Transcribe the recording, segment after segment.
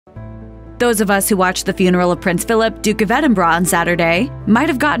Those of us who watched the funeral of Prince Philip, Duke of Edinburgh on Saturday might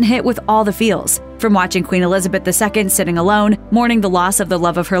have gotten hit with all the feels, from watching Queen Elizabeth II sitting alone, mourning the loss of the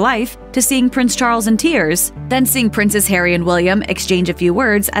love of her life, to seeing Prince Charles in tears, then seeing Princes Harry and William exchange a few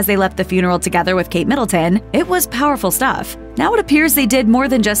words as they left the funeral together with Kate Middleton. It was powerful stuff. Now it appears they did more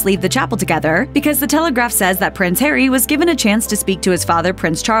than just leave the chapel together, because the Telegraph says that Prince Harry was given a chance to speak to his father,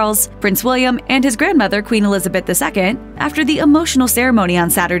 Prince Charles, Prince William, and his grandmother, Queen Elizabeth II, after the emotional ceremony on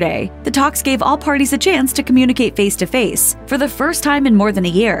Saturday. The talks gave all parties a chance to communicate face-to-face, for the first time in more than a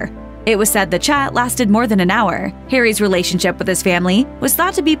year. It was said the chat lasted more than an hour. Harry's relationship with his family was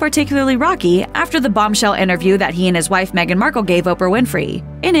thought to be particularly rocky after the bombshell interview that he and his wife Meghan Markle gave Oprah Winfrey.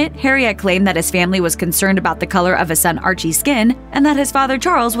 In it, Harry had claimed that his family was concerned about the color of his son Archie's skin and that his father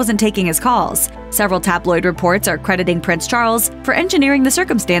Charles wasn't taking his calls. Several tabloid reports are crediting Prince Charles for engineering the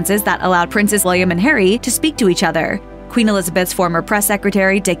circumstances that allowed Princes William and Harry to speak to each other. Queen Elizabeth's former press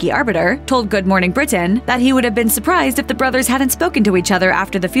secretary, Dickie Arbiter, told Good Morning Britain that he would have been surprised if the brothers hadn't spoken to each other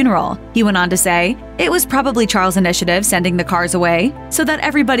after the funeral. He went on to say, "It was probably Charles' initiative sending the cars away so that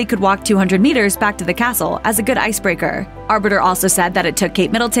everybody could walk 200 meters back to the castle as a good icebreaker." Arbiter also said that it took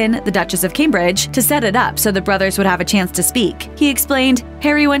Kate Middleton, the Duchess of Cambridge, to set it up so the brothers would have a chance to speak. He explained,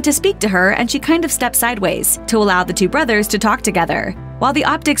 "Harry went to speak to her and she kind of stepped sideways to allow the two brothers to talk together." While the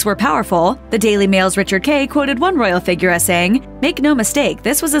optics were powerful, the Daily Mail's Richard Kay quoted one royal figure as saying, "Make no mistake,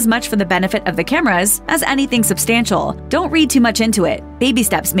 this was as much for the benefit of the cameras as anything substantial. Don't read too much into it. Baby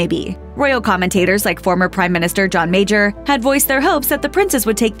steps, maybe." Royal commentators like former Prime Minister John Major had voiced their hopes that the princes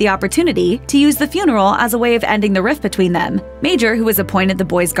would take the opportunity to use the funeral as a way of ending the rift between them. Major, who was appointed the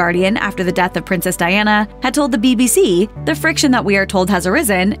boys' guardian after the death of Princess Diana, had told the BBC, "The friction that we are told has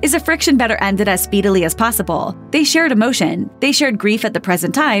arisen is a friction better ended as speedily as possible. They shared emotion. They shared grief at the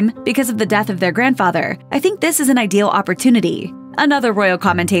present time because of the death of their grandfather. I think this is an ideal opportunity." Another royal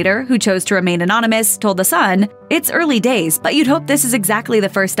commentator, who chose to remain anonymous, told The Sun, "It's early days, but you'd hope this is exactly the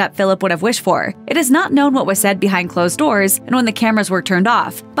first step Philip would have wished for. It is not known what was said behind closed doors and when the cameras were turned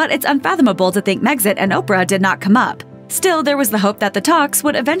off, but it's unfathomable to think Megxit and Oprah did not come up." Still, there was the hope that the talks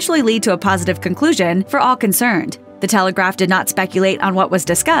would eventually lead to a positive conclusion for all concerned. The Telegraph did not speculate on what was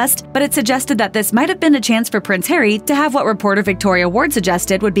discussed, but it suggested that this might have been a chance for Prince Harry to have what reporter Victoria Ward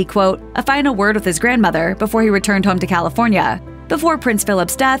suggested would be, quote, "a final word with his grandmother before he returned home to California." Before Prince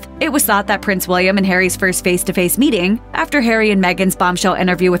Philip's death, it was thought that Prince William and Harry's first face-to-face meeting, after Harry and Meghan's bombshell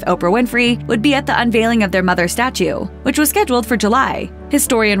interview with Oprah Winfrey, would be at the unveiling of their mother's statue, which was scheduled for July.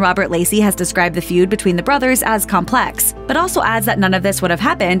 Historian Robert Lacey has described the feud between the brothers as complex, but also adds that none of this would have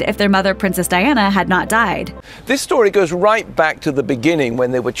happened if their mother, Princess Diana, had not died. This story goes right back to the beginning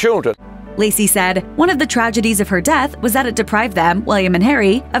when they were children. Lacey said, "One of the tragedies of her death was that it deprived them, William and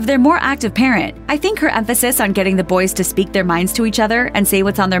Harry, of their more active parent. I think her emphasis on getting the boys to speak their minds to each other and say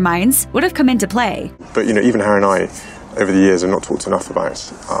what's on their minds would have come into play." But, even Harry and I, over the years, have not talked enough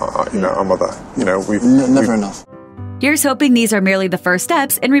about, our mother. We've never enough. Here's hoping these are merely the first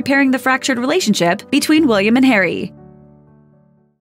steps in repairing the fractured relationship between William and Harry.